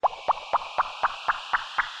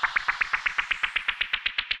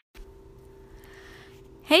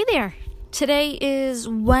Hey there! Today is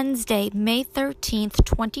Wednesday, May 13th,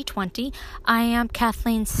 2020. I am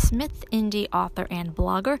Kathleen Smith, indie author and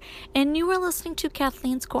blogger, and you are listening to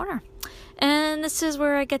Kathleen's Corner. And this is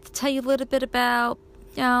where I get to tell you a little bit about,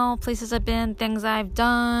 places I've been, things I've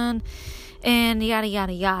done, and yada,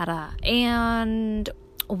 yada, yada. And,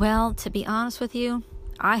 well, to be honest with you,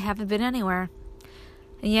 I haven't been anywhere.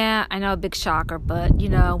 Yeah, I know, a big shocker, but,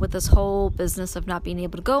 with this whole business of not being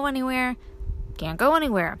able to go anywhere, can't go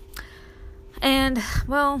anywhere. And,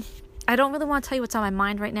 well, I don't really want to tell you what's on my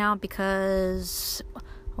mind right now because,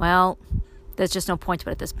 well, there's just no point to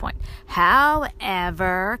it at this point.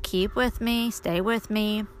 However, keep with me, stay with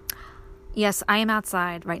me. Yes, I am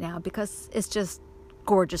outside right now because it's just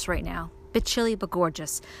gorgeous right now. Bit chilly, but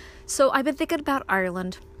gorgeous. So I've been thinking about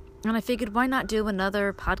Ireland, and I figured why not do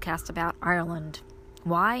another podcast about Ireland?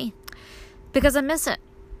 Why? Because I miss it.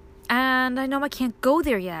 And I know I can't go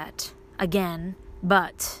there yet. Again,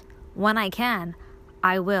 but when I can,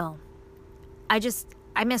 I will. I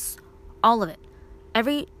miss all of it.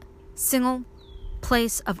 Every single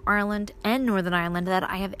place of Ireland and Northern Ireland that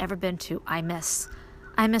I have ever been to, I miss.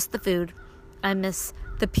 I miss the food. I miss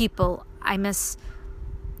the people. It's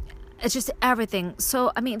just everything.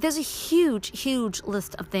 So, there's a huge, huge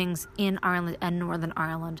list of things in Ireland and Northern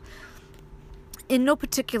Ireland. In no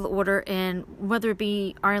particular order, and whether it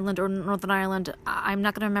be Ireland or Northern Ireland, I'm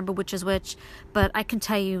not going to remember which is which, but I can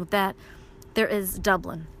tell you that there is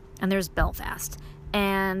Dublin, and there's Belfast,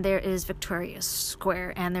 and there is Victoria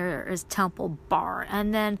Square, and there is Temple Bar,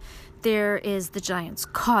 and then there is the Giant's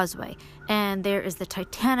Causeway, and there is the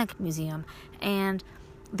Titanic Museum, and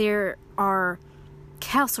there are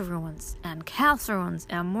castle ruins, and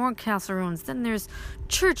more castle ruins, then there's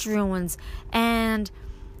church ruins, and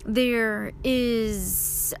there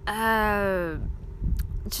is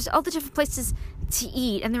just all the different places to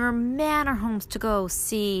eat, and there are manor homes to go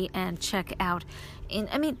see and check out.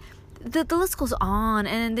 And the list goes on,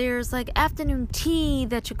 and there's like afternoon tea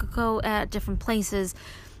that you could go at different places,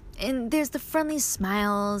 and there's the friendly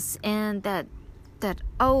smiles and that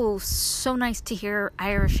so nice to hear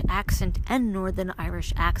Irish accent and Northern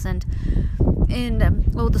Irish accent, and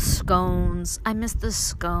the scones. I miss the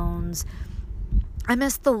scones. I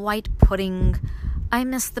miss the white pudding. I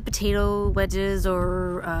miss the potato wedges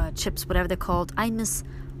or chips, whatever they're called. I miss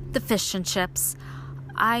the fish and chips.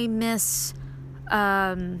 I miss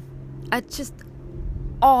just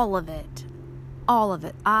all of it. All of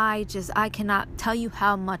it. I cannot tell you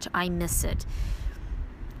how much I miss it.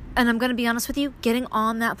 And I'm going to be honest with you, getting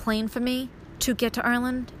on that plane for me to get to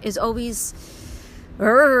Ireland is always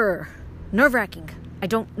nerve-wracking. I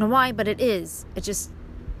don't know why, but it is.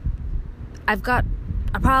 I've got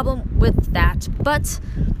a problem with that. But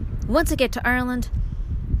once I get to Ireland,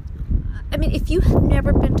 if you have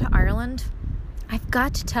never been to Ireland, I've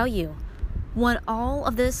got to tell you, when all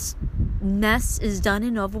of this mess is done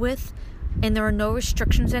and over with, and there are no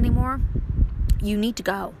restrictions anymore, you need to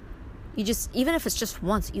go. Even if it's just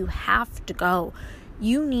once, you have to go.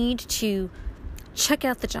 You need to check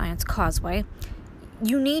out the Giant's Causeway.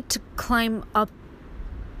 You need to climb up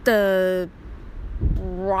the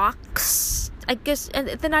rocks, I guess, and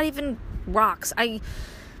they're not even rocks. I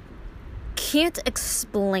can't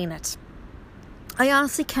explain it. I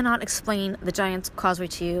honestly cannot explain the Giant's Causeway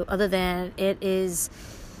to you other than it is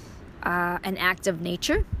an act of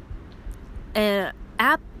nature, an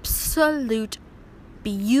absolute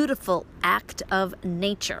beautiful act of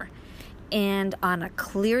nature, and on a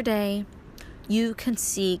clear day you can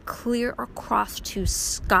see clear across to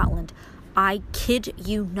Scotland. I kid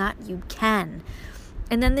you not, you can.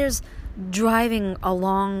 And then there's driving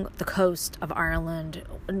along the coast of Ireland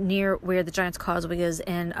near where the Giant's Causeway is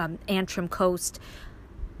in Antrim Coast.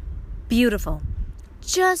 Beautiful.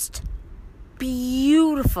 Just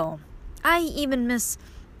beautiful. I even miss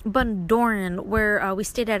Bundoran, where we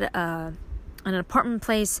stayed at an apartment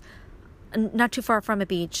place not too far from a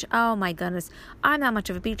beach. Oh my goodness. I'm not much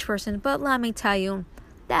of a beach person, but let me tell you,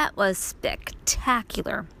 that was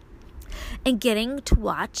spectacular. And getting to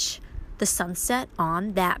watch the sunset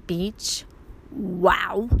on that beach,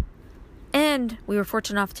 wow. And we were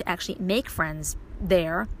fortunate enough to actually make friends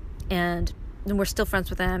there, and we're still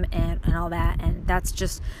friends with them and all that, and that's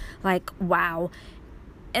just like wow.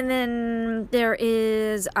 And then there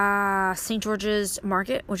is St. George's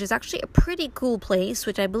Market, which is actually a pretty cool place,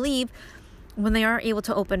 which I believe when they are able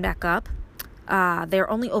to open back up, they're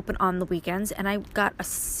only open on the weekends, and I got a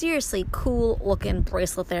seriously cool looking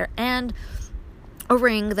bracelet there and a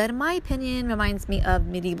ring that, in my opinion, reminds me of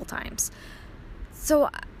medieval times. So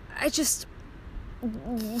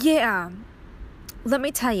let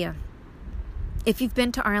me tell you, if you've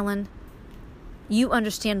been to Ireland, you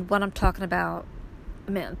understand what I'm talking about.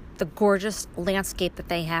 I mean, the gorgeous landscape that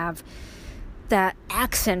they have, that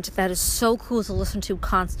accent that is so cool to listen to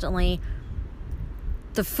constantly,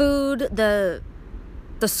 the food, the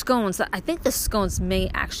scones. I think the scones may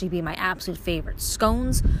actually be my absolute favorite.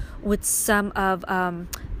 Scones with some of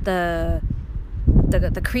the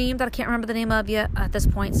cream that I can't remember the name of yet at this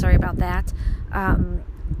point. Sorry about that.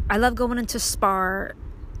 I love going into Spar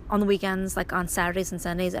on the weekends, like on Saturdays and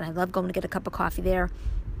Sundays, and I love going to get a cup of coffee there,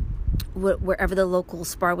 wherever the local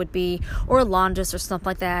Spar would be, or a Londis or something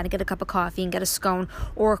like that, and get a cup of coffee and get a scone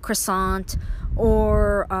or a croissant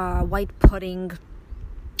or white pudding.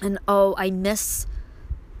 And I miss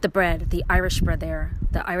the bread, the Irish bread there,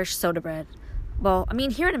 the Irish soda bread. Well, I mean,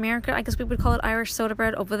 here in America, I guess we would call it Irish soda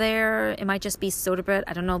bread. Over there, it might just be soda bread.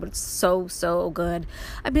 I don't know, but it's so, so good.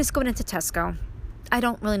 I miss going into Tesco. I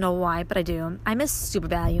don't really know why, but I do. I miss Super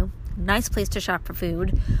Value. Nice place to shop for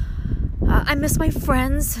food. I miss my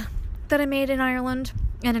friends that I made in Ireland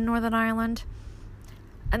and in Northern Ireland.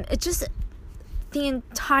 And it's just the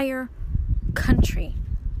entire country.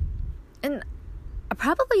 And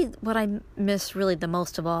probably what I miss really the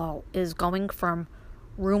most of all is going from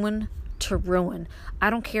ruin to ruin. I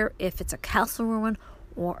don't care if it's a castle ruin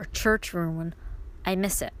or a church ruin. I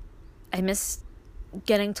miss it. I miss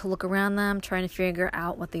getting to look around them, trying to figure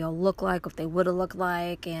out what they all look like, what they would have looked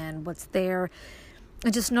like, and what's there.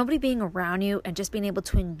 And just nobody being around you and just being able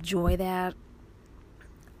to enjoy that.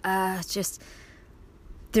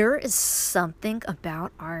 There is something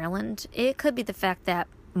about Ireland. It could be the fact that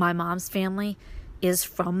my mom's family is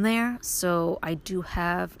from there, so I do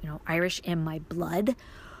have, Irish in my blood.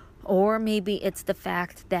 Or maybe it's the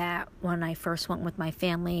fact that when I first went with my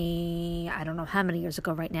family, I don't know how many years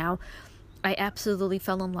ago right now, I absolutely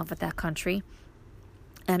fell in love with that country.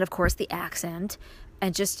 And of course the accent.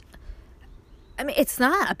 And it's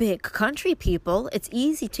not a big country, people. It's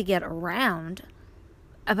easy to get around.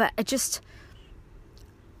 But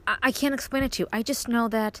I can't explain it to you. I just know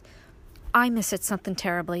that I miss it something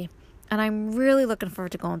terribly. And I'm really looking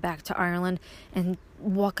forward to going back to Ireland and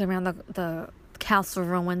walking around the castle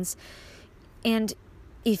ruins. And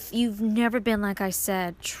if you've never been, like I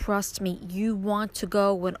said, trust me, you want to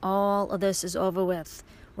go when all of this is over with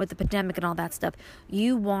the pandemic and all that stuff.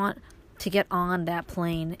 You want to get on that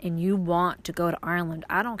plane and you want to go to Ireland.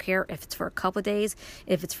 I don't care if it's for a couple of days,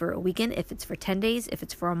 if it's for a weekend, if it's for 10 days, if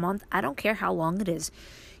it's for a month. I don't care how long it is.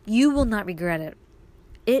 You will not regret it.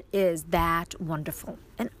 It is that wonderful.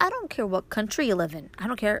 And I don't care what country you live in. I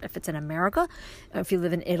don't care if it's in America, if you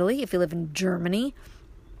live in Italy, if you live in Germany,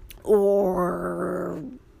 or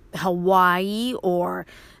Hawaii, or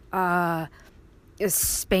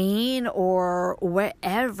Spain, or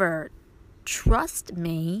wherever. Trust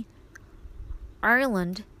me,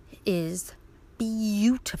 Ireland is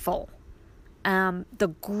beautiful.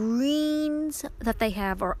 The greens that they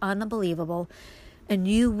have are unbelievable. And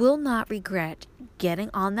you will not regret getting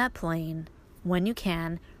on that plane when you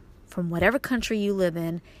can from whatever country you live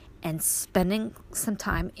in and spending some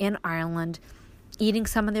time in Ireland, eating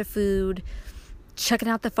some of their food, checking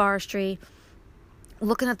out the forestry,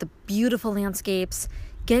 looking at the beautiful landscapes,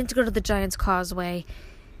 getting to go to the Giant's Causeway,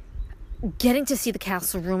 getting to see the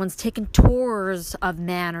castle ruins, taking tours of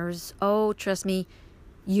manors. Oh, trust me,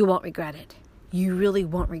 you won't regret it. You really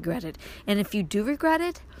won't regret it. And if you do regret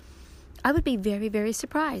it, I would be very, very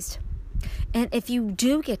surprised. And if you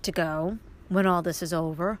do get to go when all this is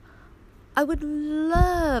over, I would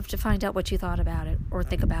love to find out what you thought about it or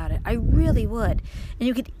think about it. I really would. And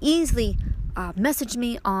you could easily message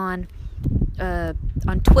me on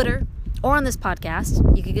Twitter or on this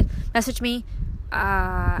podcast. You could message me.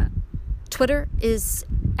 Twitter is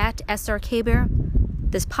at SRKBear.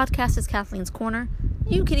 This podcast is Kathleen's Corner.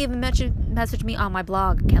 You can even message me on my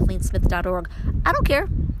blog, KathleenSmith.org. I don't care.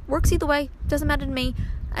 Works either way. Doesn't matter to me.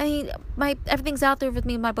 I mean, everything's out there with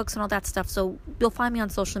me, my books and all that stuff, so you'll find me on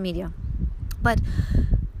social media. But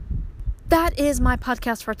that is my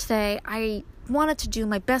podcast for today. I wanted to do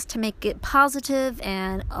my best to make it positive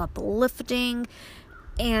and uplifting,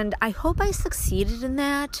 and I hope I succeeded in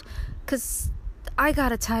that, because I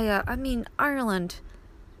gotta tell you, I mean, Ireland,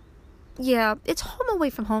 yeah, it's home away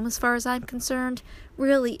from home as far as I'm concerned.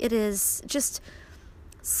 Really, it is just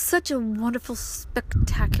such a wonderful,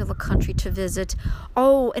 spectacular country to visit.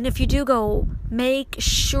 Oh, and if you do go, make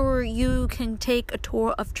sure you can take a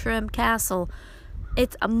tour of Trim Castle.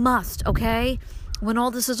 It's a must, okay? When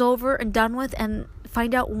all this is over and done with, and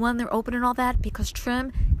find out when they're open and all that, because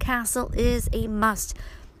Trim Castle is a must.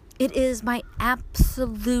 It is my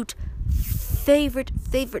absolute favorite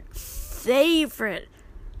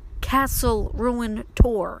castle ruin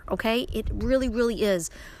tour, okay? It really, really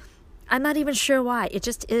is. I'm not even sure why. It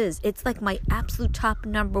just is. It's like my absolute top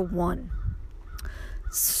number one.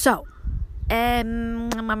 So, I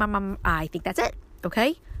think that's it.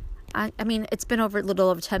 Okay? I mean, it's been a little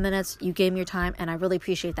over 10 minutes. You gave me your time, and I really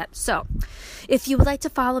appreciate that. So, if you would like to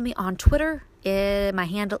follow me on Twitter, my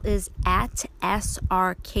handle is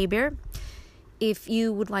 @SRKbear. If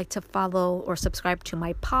you would like to follow or subscribe to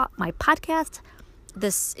my podcast,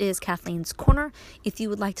 this is Kathleen's Corner. If you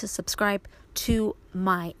would like to subscribe to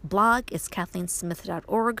my blog, it's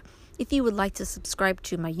kathleensmith.org. If you would like to subscribe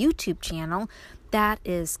to my YouTube channel, that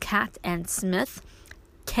is Kat and Smith,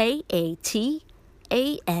 KATANDSMITH.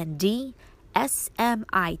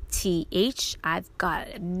 I've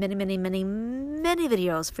got many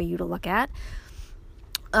videos for you to look at.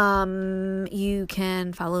 You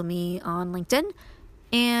can follow me on LinkedIn,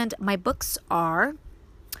 and my books are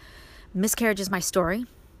Miscarriage is My Story,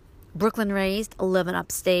 Brooklyn Raised, Living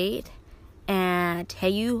Upstate, and Hey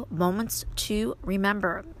You, Moments to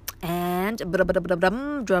Remember. And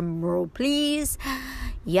drum roll please.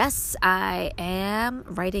 Yes, I am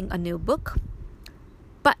writing a new book,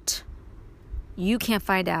 but you can't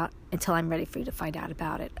find out until I'm ready for you to find out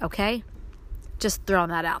about it, okay? Just throwing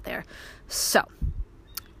that out there. So,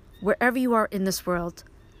 wherever you are in this world,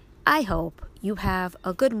 I hope you have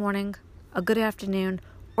a good morning, a good afternoon,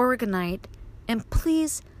 or a good night, and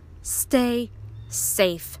please stay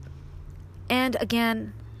safe. And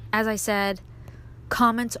again, as I said,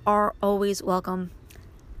 comments are always welcome.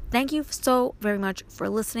 Thank you so very much for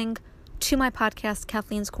listening to my podcast,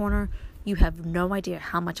 Kathleen's Corner. You have no idea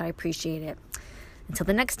how much I appreciate it. Until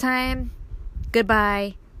the next time,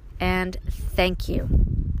 goodbye, and thank you.